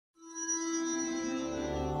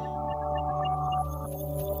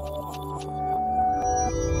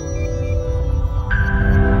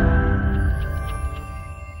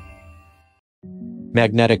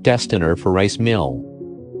Magnetic Destoner for rice mill.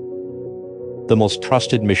 The most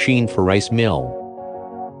trusted machine for rice mill.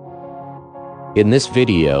 In this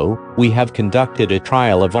video, we have conducted a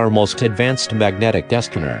trial of our most advanced magnetic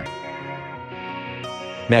destoner.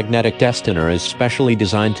 Magnetic destoner is specially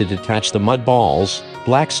designed to detach the mud balls,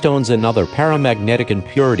 black stones and other paramagnetic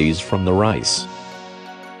impurities from the rice.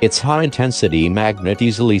 Its high-intensity magnet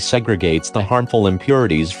easily segregates the harmful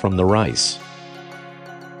impurities from the rice.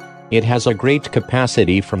 It has a great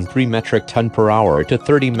capacity from 3 metric ton per hour to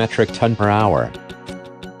 30 metric ton per hour.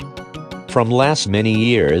 From last many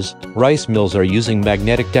years, rice mills are using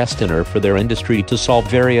magnetic destoner for their industry to solve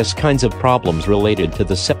various kinds of problems related to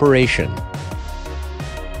the separation.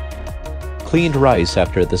 Cleaned rice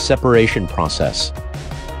after the separation process.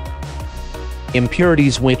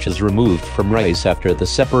 Impurities which is removed from rice after the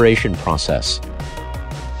separation process.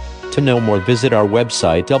 To know more, visit our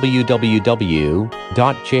website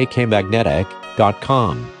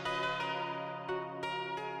www.jkmagnetic.com.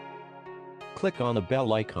 Click on the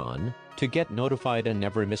bell icon to get notified and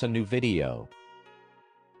never miss a new video.